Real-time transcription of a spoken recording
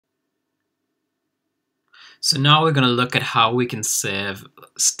So now we're going to look at how we can save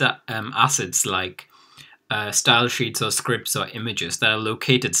assets like style sheets or scripts or images that are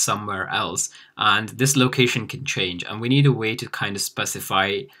located somewhere else, and this location can change, and we need a way to kind of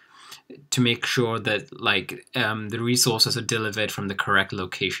specify to make sure that the resources are delivered from the correct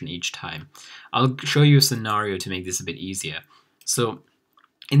location each time. I'll show you a scenario to make this a bit easier. So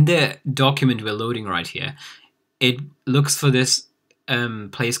in the document we're loading right here, it looks for this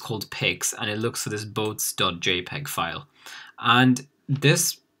place called pics, and it looks for this boats.jpg file, and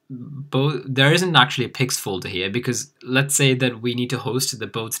there isn't actually a pics folder here, because let's say that we need to host the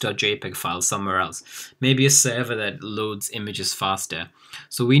boats.jpg file somewhere else, maybe a server that loads images faster.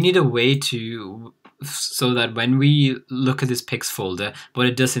 So we need a way so that when we look at this pics folder, what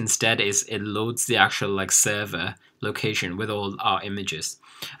it does instead is it loads the actual server location with all our images.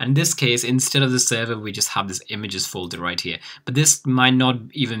 And in this case, instead of the server, we just have this images folder right here. But this might not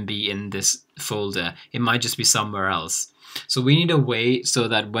even be in this folder. It might just be somewhere else. So we need a way so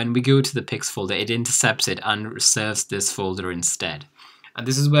that when we go to the pics folder, it intercepts it and serves this folder instead. And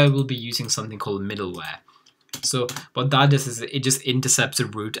this is where we'll be using something called middleware. So what that does is it just intercepts a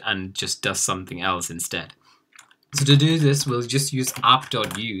route and just does something else instead. So to do this, we'll just use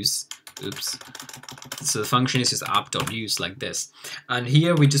app.use. Oops. So the function is just app.use like this. And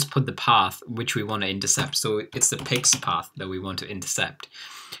here we just put the path which we want to intercept. So it's the pics path that we want to intercept.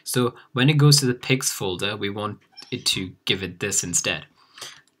 So when it goes to the pics folder, we want it to give it this instead.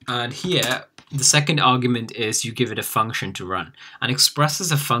 And here, the second argument is you give it a function to run. And express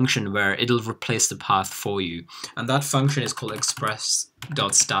is a function where it'll replace the path for you. And that function is called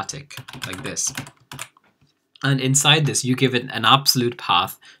express.static, like this. And inside this, you give it an absolute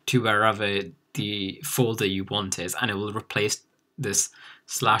path to wherever the folder you want is, and it will replace this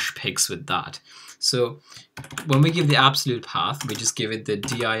 /pics with that. So when we give the absolute path, we just give it the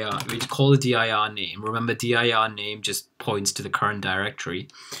dir, we call the dir name. Remember, dir name just points to the current directory,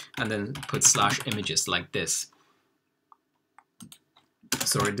 and then put /images like this.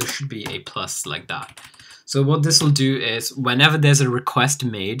 Sorry, this should be a plus like that. So what this will do is whenever there's a request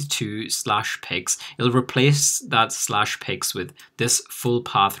made to /pics, it'll replace that /pics with this full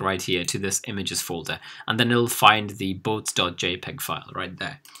path right here to this images folder, and then it'll find the boats.jpg file right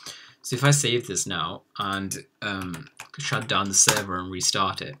there. So if I save this now and shut down the server and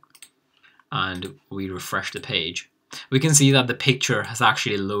restart it, and we refresh the page, we can see that the picture has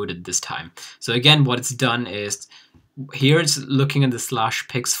actually loaded this time. So again, what it's done is here it's looking at the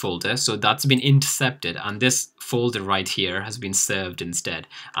 /pics folder, so that's been intercepted, and this folder right here has been served instead,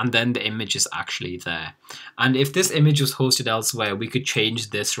 and then the image is actually there. And if this image was hosted elsewhere, we could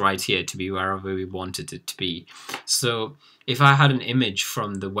change this right here to be wherever we wanted it to be. So if I had an image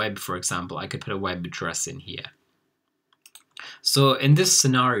from the web, for example, I could put a web address in here. So in this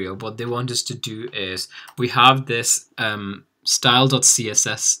scenario, what they want us to do is we have this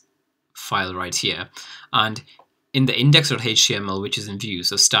style.css file right here, and in the index.html, which is in views,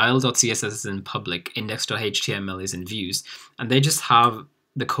 so style.css is in public, index.html is in views, and they just have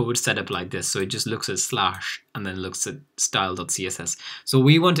the code set up like this. So it just looks at / and then looks at style.css. So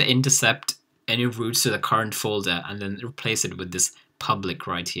we want to intercept any routes to the current folder and then replace it with this public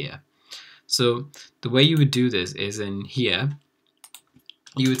right here. So the way you would do this is in here,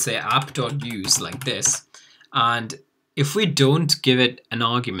 you would say app.use like this, and if we don't give it an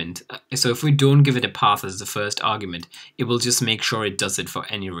argument, so if we don't give it a path as the first argument, it will just make sure it does it for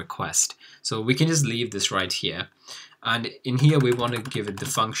any request. So we can just leave this right here. And in here, we want to give it the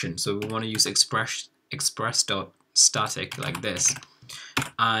function. So we want to use express.static like this.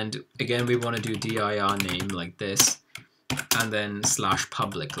 And again, we want to do dir name like this, and then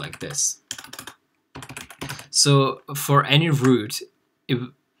 /public like this. So for any route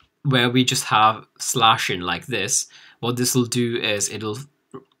where we just have / in like this, what this will do is it'll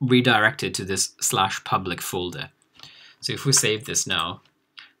redirect it to this /public folder. So if we save this now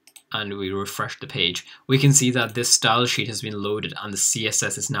and we refresh the page, we can see that this style sheet has been loaded and the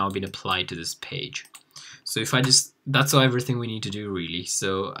CSS has now been applied to this page. So if I just, that's all everything we need to do really.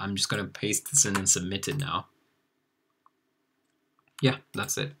 So I'm just going to paste this in and submit it now. Yeah,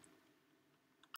 that's it.